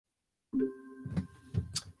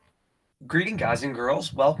Greeting, guys and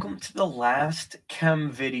girls. Welcome to the last Chem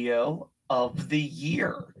video of the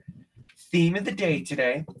year. Theme of the day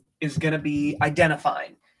today is going to be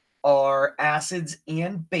identifying our acids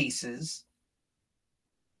and bases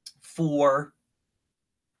for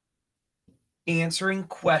answering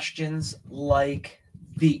questions like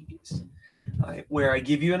these, where I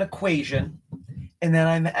give you an equation and then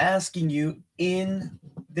I'm asking you in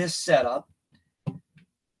this setup,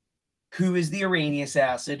 who is the Arrhenius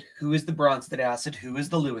acid? Who is the Bronsted acid? Who is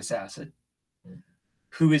the Lewis acid?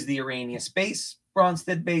 Who is the Arrhenius base,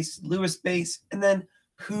 Bronsted base, Lewis base? And then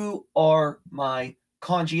who are my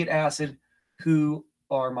conjugate acid? Who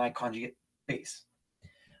are my conjugate base?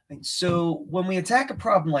 And so when we attack a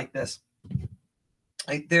problem like this,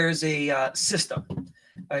 there's a system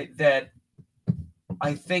that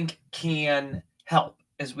I think can help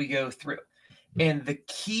as we go through. And the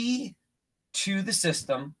key to the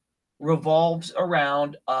system revolves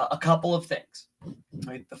around a couple of things.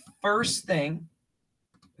 Right? The first thing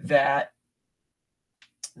that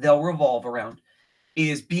they'll revolve around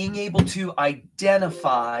is being able to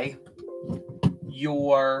identify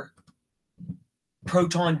your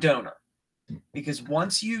proton donor. Because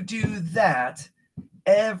once you do that,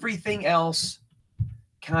 everything else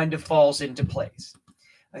kind of falls into place.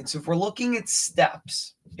 And so if we're looking at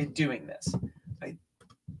steps in doing this, right,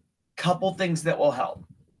 couple things that will help.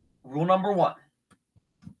 Rule number one,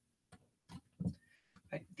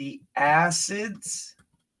 right, the acids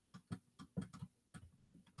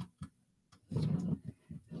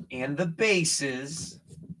and the bases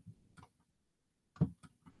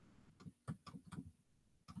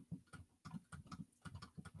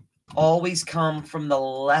always come from the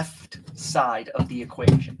left side of the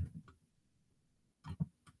equation.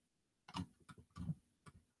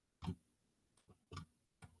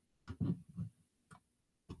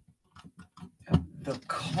 The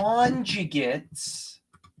conjugates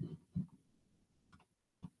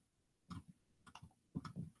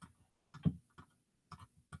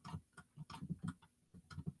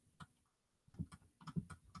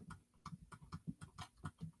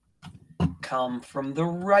come from the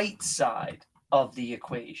right side of the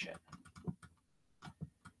equation.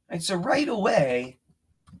 And so right away,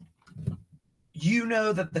 you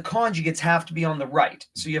know that the conjugates have to be on the right.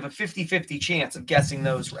 So you have a 50-50 chance of guessing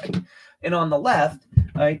those right. And on the left,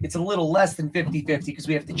 it's a little less than 50-50 because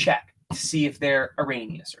we have to check to see if they're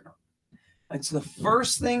Arrhenius or not. And so the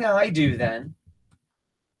first thing I do then,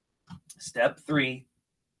 step 3,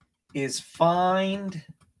 is find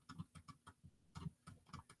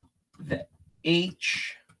the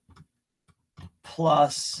H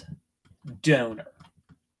plus donor.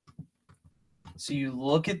 So you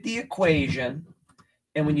look at the equation,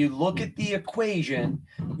 and when you look at the equation,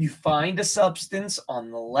 you find a substance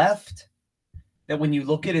on the left that when you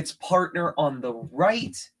look at its partner on the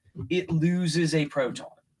right, it loses a proton.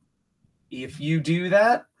 If you do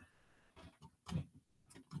that,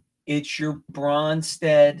 it's your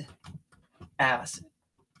Bronsted acid.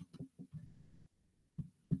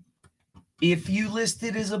 If you list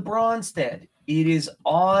it as a Bronsted, it is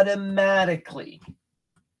automatically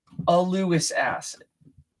a Lewis acid.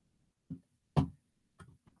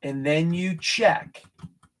 And then you check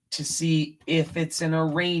to see if it's an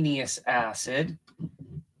Arrhenius acid.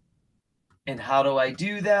 And how do I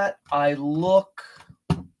do that? I look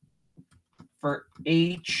for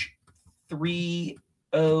H3O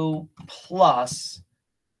plus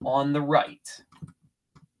on the right.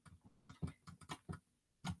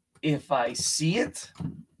 If I see it,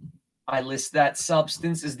 I list that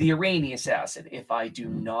substance as the Arrhenius acid. If I do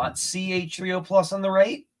not see H3O plus on the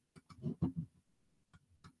right,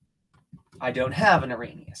 I don't have an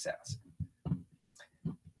Arrhenius acid.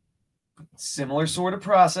 Similar sort of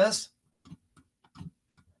process.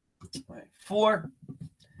 4.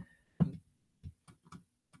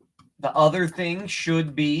 The other thing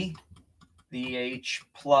should be the H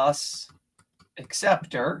plus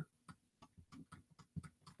acceptor.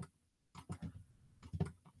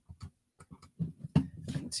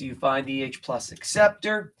 So you find the H plus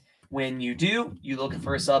acceptor. When you do, you look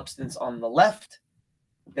for a substance on the left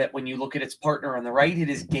that when you look at its partner on the right, it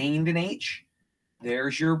is gained an H.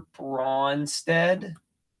 There's your Bronsted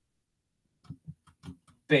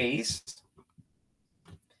base.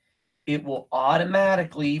 It will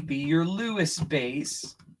automatically be your Lewis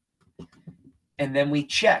base. And then we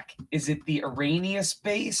check, is it the Arrhenius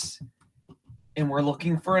base? And we're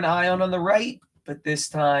looking for an ion on the right, but this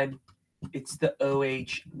time it's the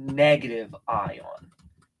OH negative ion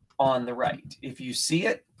on the right. If you see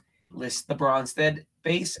it, list the Bronsted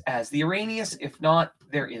base as the Arrhenius. If not,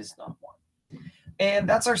 there is not one. And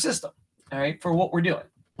that's our system, all right, for what we're doing.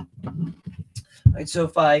 All right, so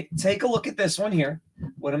if I take a look at this one here,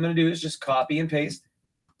 what I'm going to do is just copy and paste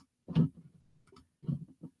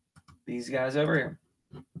these guys over here.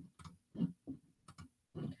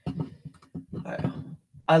 All right.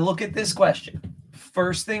 I look at this question.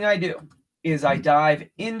 First thing I do is I dive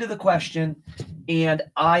into the question and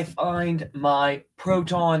I find my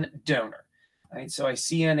proton donor. All right, so I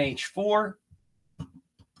see NH4.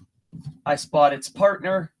 I spot its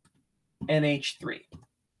partner, NH3.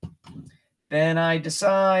 Then I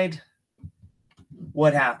decide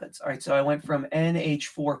what happens. All right, so I went from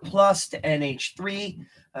NH4 plus to NH3.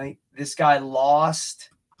 All right, this guy lost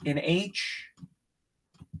an H.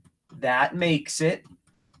 That makes it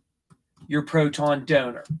your proton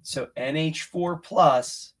donor. So NH4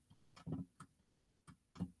 plus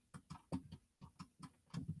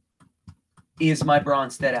is my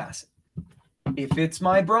Bronsted acid. If it's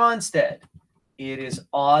my Bronsted, it is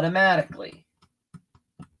automatically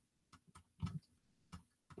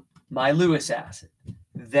my Lewis acid.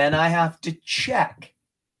 Then I have to check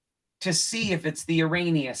to see if it's the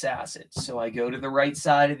Arrhenius acid. So I go to the right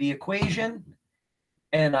side of the equation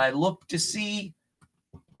and I look to see,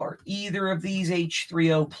 are either of these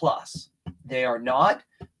H3O plus? They are not,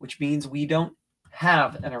 which means we don't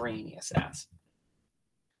have an Arrhenius acid.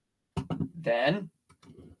 Then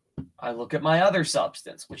I look at my other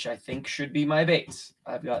substance, which I think should be my base.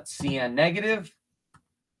 I've got CN negative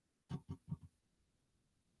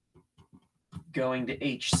going to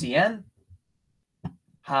HCN.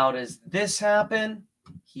 How does this happen?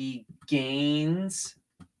 He gains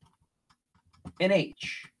an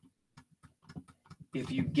H. If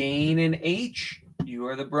you gain an H, you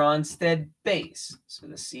are the Bronsted base. So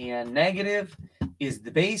the CN negative is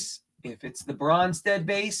the base. If it's the Bronsted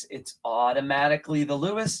base, it's automatically the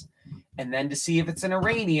Lewis. And then to see if it's an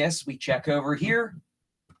Arrhenius, we check over here.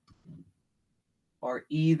 Are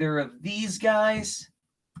either of these guys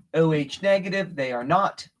OH negative? They are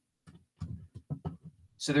not.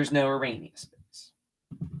 So there's no Arrhenius base.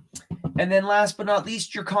 And then last but not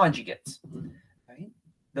least, your conjugates. Right?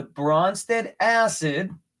 The Bronsted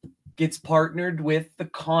acid gets partnered with the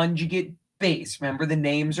conjugate base. Remember, the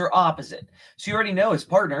names are opposite. So you already know his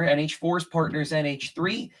partner, NH4's partner is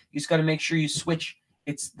NH3. You just got to make sure you switch.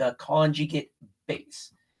 It's the conjugate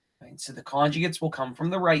base. Right? So the conjugates will come from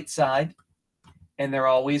the right side, and they're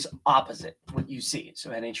always opposite what you see. So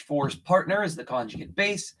NH4's partner is the conjugate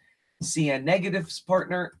base. CN negative's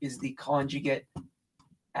partner is the conjugate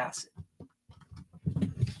acid.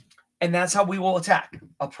 And that's how we will attack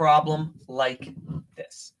a problem like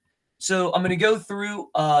this. So I'm going to go through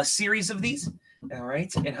a series of these, all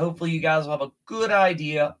right? And hopefully you guys will have a good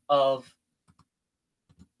idea of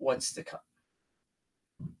what's to come.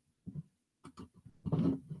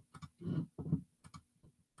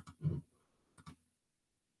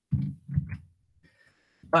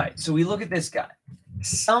 All right, so we look at this guy.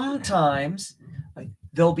 Sometimes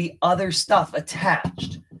there'll be other stuff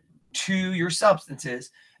attached to your substances,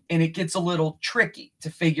 and it gets a little tricky to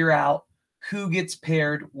figure out who gets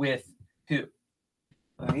paired with who.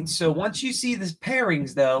 All right, so once you see the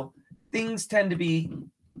pairings, though, things tend to be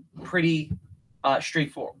pretty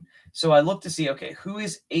straightforward. So I look to see, okay, who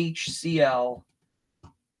is HCl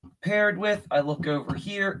paired with? I look over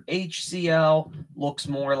here. HCl looks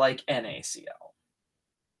more like NaCl.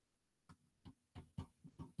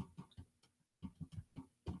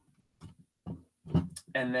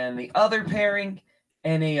 And then the other pairing,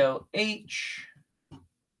 NaOH.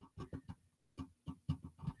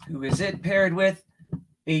 Who is it paired with?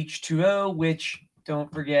 H2O, which,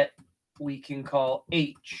 don't forget, we can call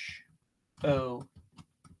HOH. So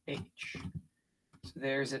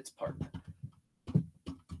there's its partner.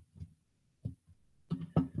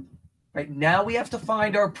 Right, now we have to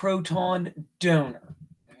find our proton donor.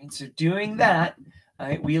 Right, so doing that,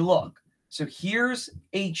 right, we look. So here's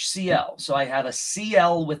HCl. So I have a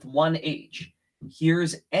Cl with one H.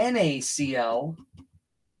 Here's NaCl.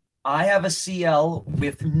 I have a Cl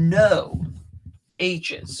with no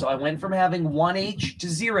H's. So I went from having one H to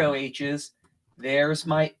zero H's. There's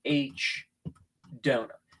my H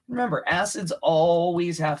donor. Remember, acids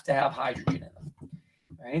always have to have hydrogen in them.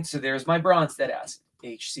 Right? So there's my Bronsted acid,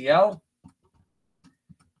 HCl.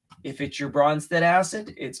 If it's your Bronsted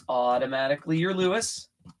acid, it's automatically your Lewis.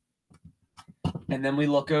 And then we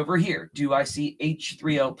look over here. Do I see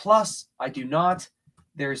H3O plus? I do not.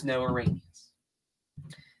 There's no Arrhenius.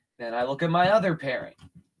 Then I look at my other pairing.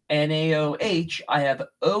 NaOH, I have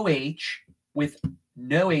OH with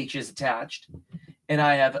no H's attached. And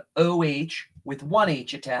I have OH with one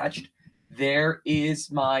H attached. There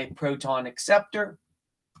is my proton acceptor.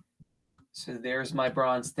 So there's my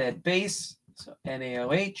Bronsted base. So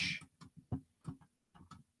NaOH.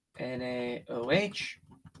 NaOH.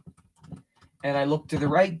 And I look to the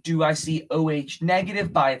right. Do I see OH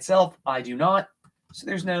negative by itself? I do not. So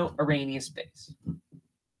there's no Arrhenius base.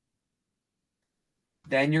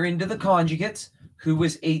 Then you're into the conjugates. Who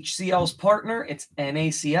is HCl's partner? It's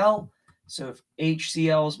NaCl. So if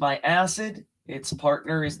HCl is my acid, its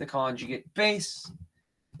partner is the conjugate base.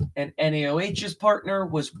 And NaOH's partner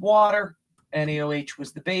was water. NaOH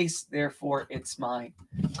was the base. Therefore, it's my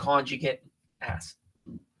conjugate acid.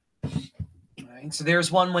 Right, so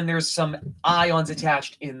there's one when there's some ions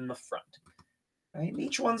attached in the front. Right,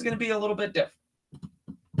 each one's going to be a little bit different.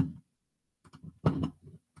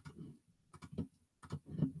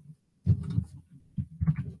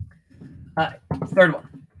 Third one.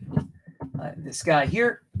 This guy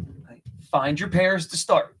here. Find your pairs to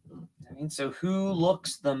start. Right, so who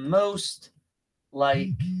looks the most like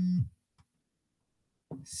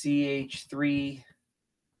CH3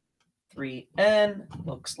 3N,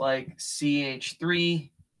 looks like CH3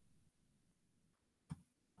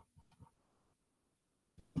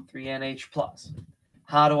 3NH plus.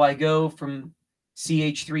 How do I go from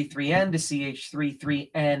CH3 3N to CH3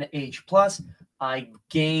 3NH plus? I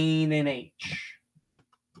gain an H.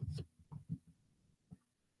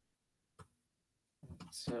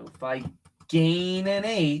 So if I gain an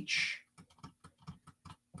H,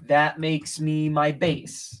 that makes me my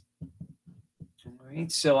base. All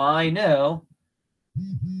right, so I know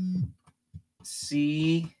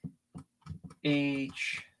CH3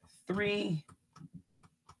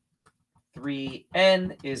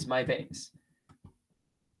 3N is my base.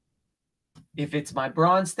 If it's my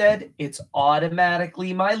Bronsted, it's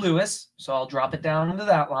automatically my Lewis. So I'll drop it down into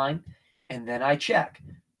that line. And then I check.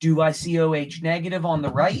 Do I see OH negative on the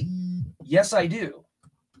right? Yes, I do.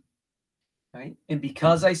 Right? And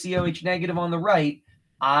because I see OH negative on the right,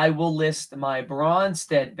 I will list my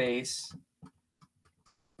Bronsted base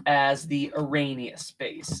as the Arrhenius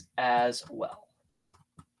base as well.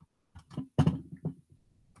 All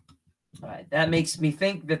right, that makes me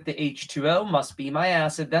think that the H2O must be my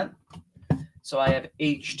acid then. So I have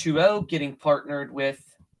H2O getting partnered with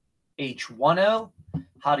H1O.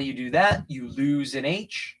 How do you do that? You lose an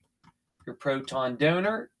H. Your proton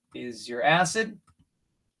donor is your acid.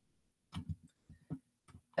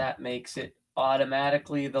 That makes it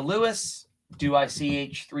automatically the Lewis. Do I see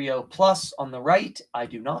H3O plus on the right? I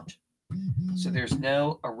do not. So there's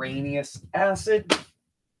no Arrhenius acid.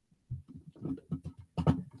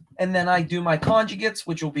 And then I do my conjugates,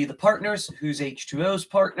 which will be the partners. Who's H2O's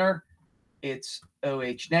partner? It's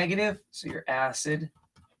OH negative. So your acid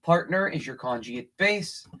partner is your conjugate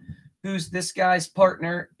base. Who's this guy's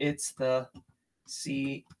partner? It's the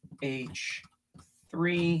CH3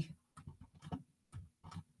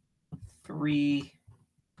 3NH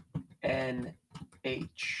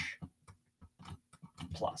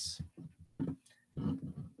plus.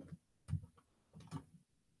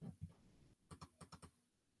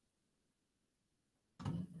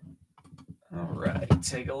 All right,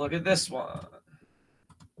 take a look at this one.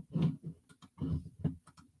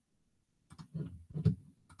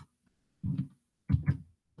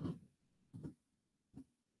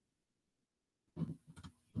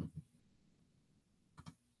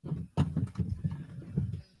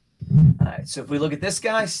 All right, so if we look at this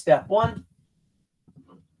guy, step one,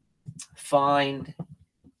 find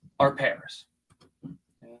our pairs.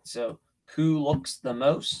 Okay, so who looks the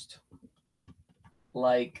most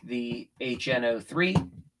like the HNO3?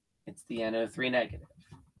 It's the NO3 negative.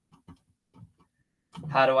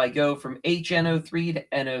 How do I go from HNO3 to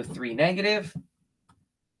NO3 negative?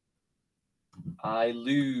 I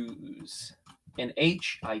lose an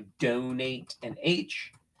H. I donate an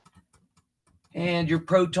H. And your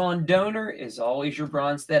proton donor is always your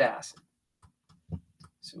Bronsted acid.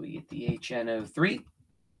 So we get the HNO3.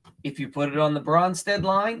 If you put it on the Bronsted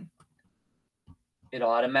line, it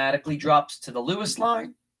automatically drops to the Lewis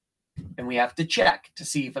line. And we have to check to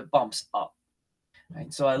see if it bumps up.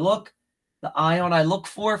 Right, so I look. The ion I look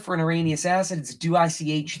for an Arrhenius acid is, do I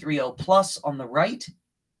see H3O plus on the right?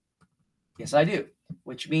 Yes, I do,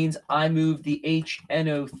 which means I move the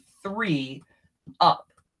HNO3 up.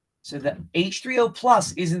 So the H3O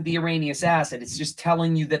plus isn't the Arrhenius acid. It's just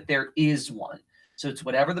telling you that there is one. So it's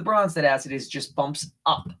whatever the Bronsted acid is, just bumps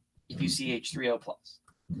up if you see H3O plus.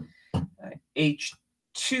 Right.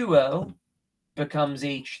 H2O becomes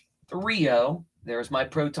H3O. There's my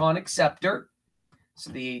proton acceptor.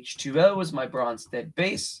 So the H2O is my Bronsted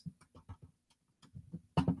base.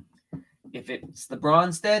 If it's the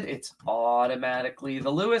Bronsted, it's automatically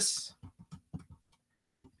the Lewis.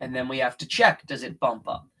 And then we have to check, does it bump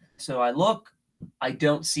up? So I look, I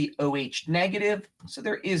don't see OH negative, so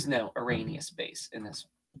there is no Arrhenius base in this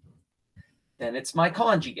one. Then it's my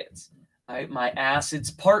conjugates. My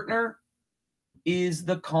acid's partner is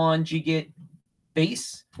the conjugate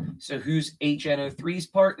base. So who's HNO3's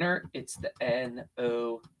partner? It's the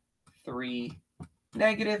NO3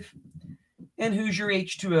 negative. And who's your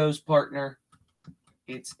H2O's partner?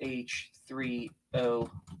 It's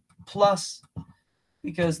H3O plus,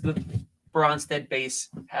 because the Bronsted base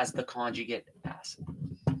has the conjugate acid.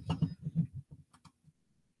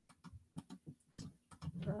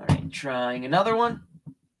 All right, trying another one.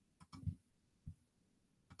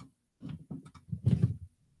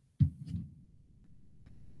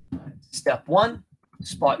 Step 1,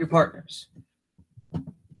 spot your partners.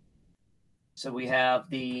 So we have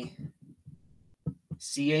the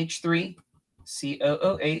CH3,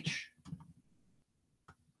 COOH,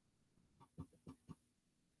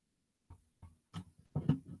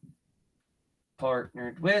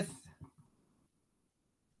 partnered with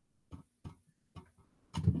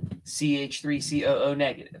CH3COO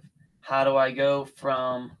negative. How do I go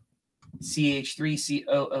from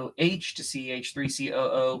CH3COOH to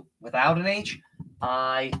CH3COO without an H?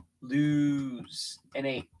 I lose an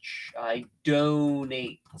H. I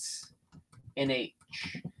donate an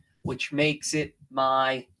H, which makes it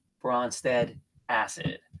my Bronsted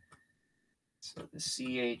acid. So the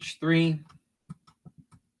CH3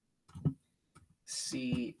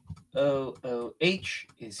 COOH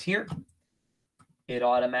is here. It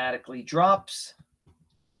automatically drops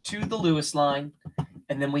to the Lewis line,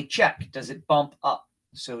 and then we check, does it bump up?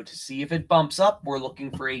 So to see if it bumps up, we're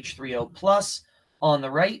looking for H3O plus. On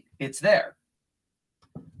the right, it's there,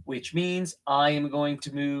 which means I am going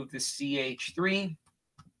to move the CH3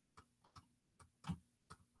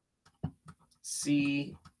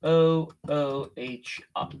 COOH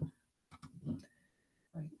up.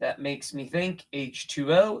 That makes me think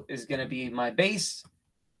H2O is going to be my base.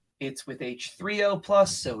 It's with H3O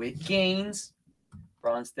plus, so it gains.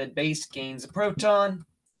 Bronsted base gains a proton.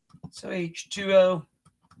 So H2O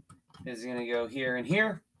is going to go here and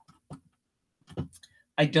here.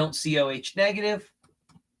 I don't see OH negative,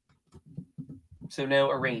 so no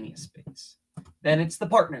Arrhenius base. Then it's the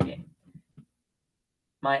partner game.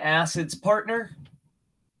 My acid's partner,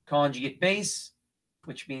 conjugate base,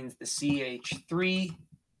 which means the CH3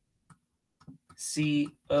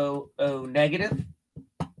 COO negative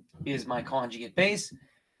is my conjugate base,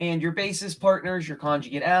 and your base's partner is your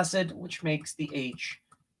conjugate acid, which makes the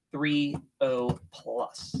H3O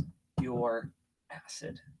plus your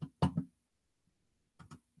acid.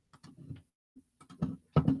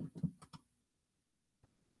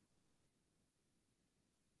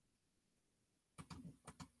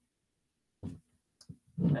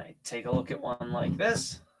 All right, take a look at one like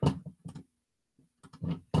this.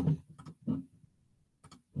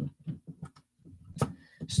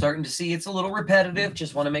 Starting to see it's a little repetitive.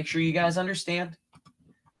 Just want to make sure you guys understand.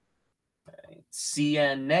 All right,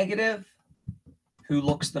 CN negative. Who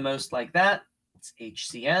looks the most like that? It's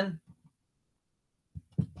HCN.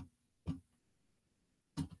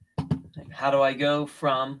 How do I go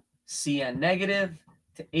from CN negative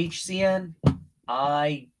to HCN?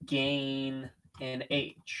 I gain an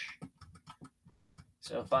H.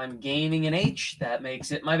 So if I'm gaining an H, that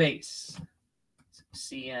makes it my base. So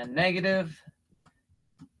CN negative,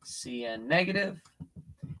 CN negative.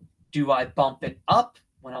 Do I bump it up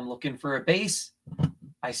when I'm looking for a base?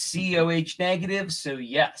 I see OH negative, so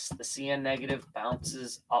yes, the CN negative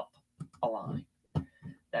bounces up a line.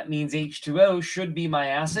 That means H2O should be my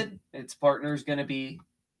acid. Its partner is going to be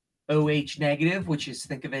OH negative, which is,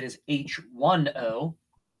 think of it as H1O.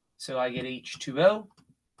 So I get H2O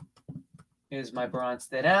is my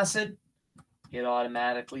Bronsted acid. It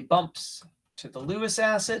automatically bumps to the Lewis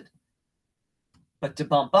acid. But to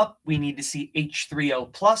bump up, we need to see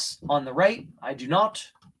H3O plus on the right. I do not,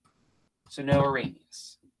 so no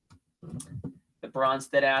Arrhenius. The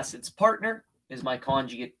Bronsted acid's partner is my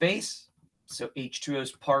conjugate base. So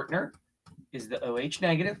H2O's partner is the OH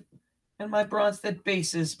negative. And my Bronsted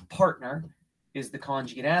base's partner is the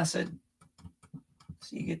conjugate acid.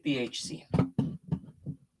 So you get the HCN.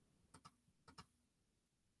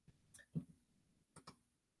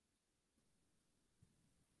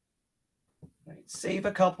 Right, save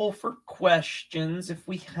a couple for questions if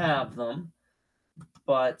we have them.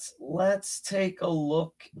 But let's take a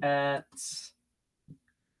look at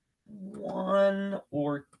one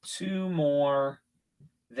or two more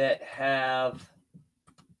that have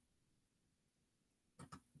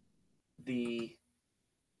the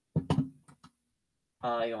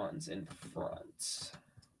ions in front.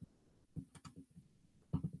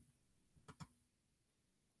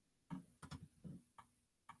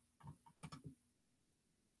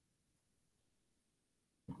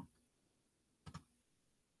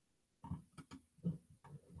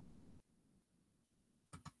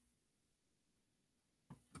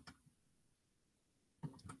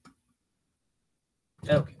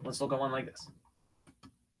 Okay, let's look at one like this.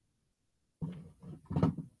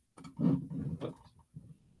 Whoops.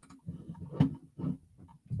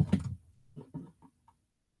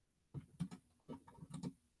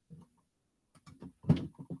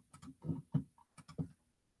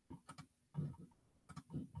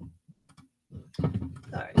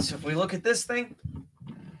 All right, so if we look at this thing,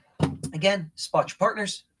 again, spot your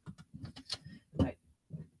partners. All right.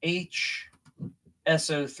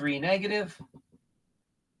 HSO3 negative,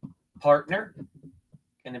 partner,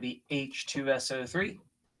 going to be H2SO3.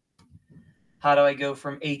 How do I go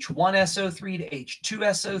from H1SO3 to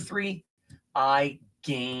H2SO3? I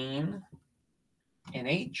gain an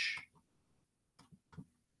H.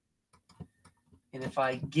 And if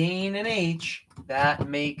I gain an H, that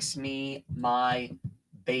makes me my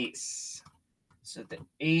base. So the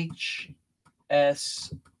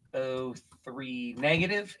HSO3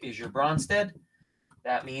 negative is your Bronsted.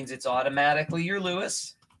 That means it's automatically your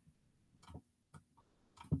Lewis.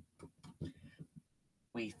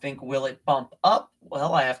 We think, will it bump up?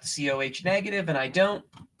 Well, I have to COH negative, and I don't.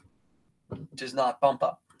 It does not bump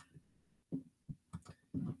up.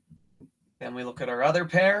 Then we look at our other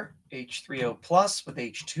pair, H3O plus with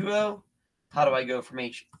H2O. How do I go from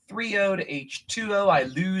H3O to H2O? I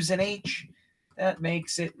lose an H. That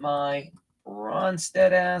makes it my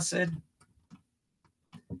Bronsted acid.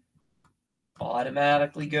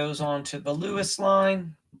 Automatically goes on to the Lewis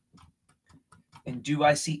line. And do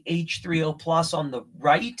I see H3O plus on the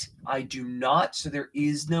right? I do not, so there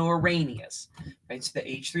is no Arrhenius. Right, so the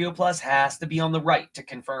H3O plus has to be on the right to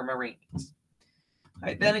confirm Arrhenius. All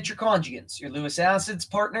right, then it's your conjugates. Your Lewis acid's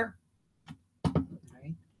partner,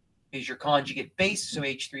 right, is your conjugate base, so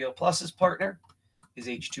H3O plus's partner is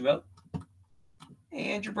H2O.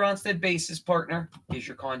 And your Bronsted base's partner is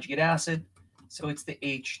your conjugate acid, so it's the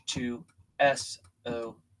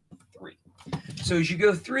H2SO3. So as you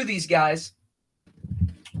go through these guys,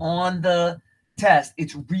 on the test,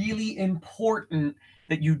 it's really important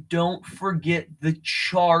that you don't forget the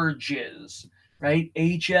charges, right?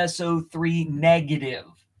 HSO3 negative,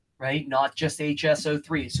 right? Not just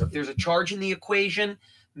HSO3. So if there's a charge in the equation,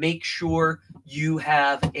 make sure you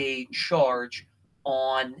have a charge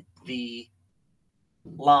on the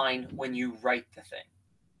line when you write the thing.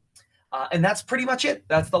 And that's pretty much it.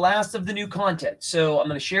 That's the last of the new content. So I'm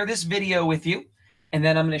going to share this video with you. And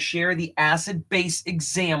then I'm going to share the acid-base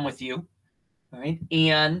exam with you, all right?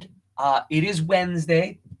 And it is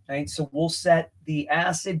Wednesday, right? So we'll set the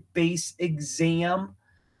acid-base exam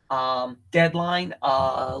deadline,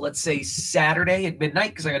 let's say Saturday at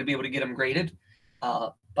midnight, because I got to be able to get them graded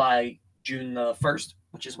by June the 1st,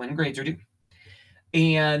 which is when grades are due.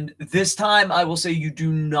 And this time, I will say you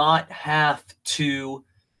do not have to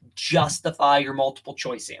justify your multiple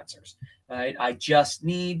choice answers, all right? I just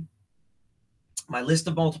need my list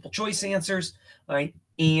of multiple choice answers, right,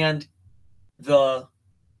 and the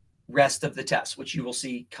rest of the test, which you will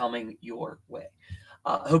see coming your way.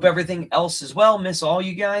 Hope everything else is well. Miss all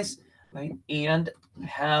you guys, right, and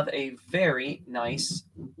have a very nice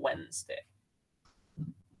Wednesday.